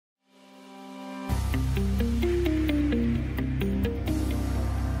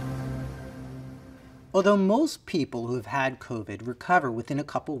Although most people who have had COVID recover within a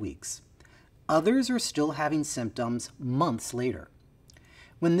couple weeks, others are still having symptoms months later.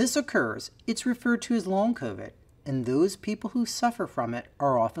 When this occurs, it's referred to as long COVID, and those people who suffer from it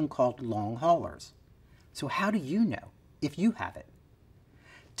are often called long haulers. So how do you know if you have it?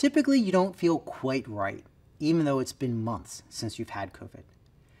 Typically, you don't feel quite right, even though it's been months since you've had COVID.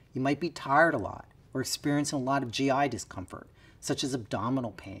 You might be tired a lot or experiencing a lot of GI discomfort, such as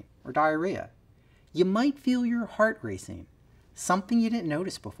abdominal pain or diarrhea. You might feel your heart racing, something you didn't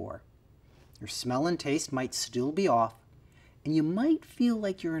notice before. Your smell and taste might still be off, and you might feel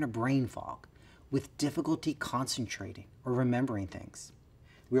like you're in a brain fog with difficulty concentrating or remembering things.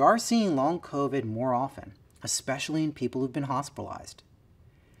 We are seeing long COVID more often, especially in people who've been hospitalized.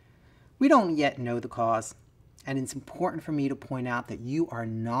 We don't yet know the cause, and it's important for me to point out that you are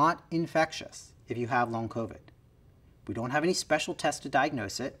not infectious if you have long COVID. We don't have any special tests to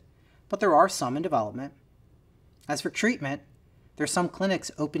diagnose it, but there are some in development. As for treatment, there's some clinics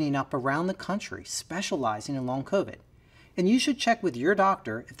opening up around the country specializing in long COVID, and you should check with your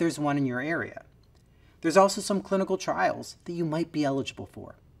doctor if there's one in your area. There's also some clinical trials that you might be eligible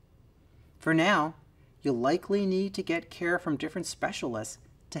for. For now, you'll likely need to get care from different specialists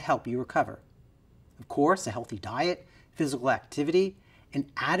to help you recover. Of course, a healthy diet, physical activity, and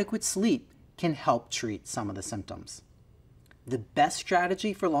adequate sleep can help treat some of the symptoms. The best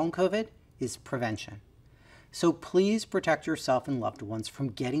strategy for long COVID is prevention. So please protect yourself and loved ones from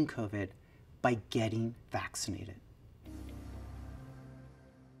getting COVID by getting vaccinated.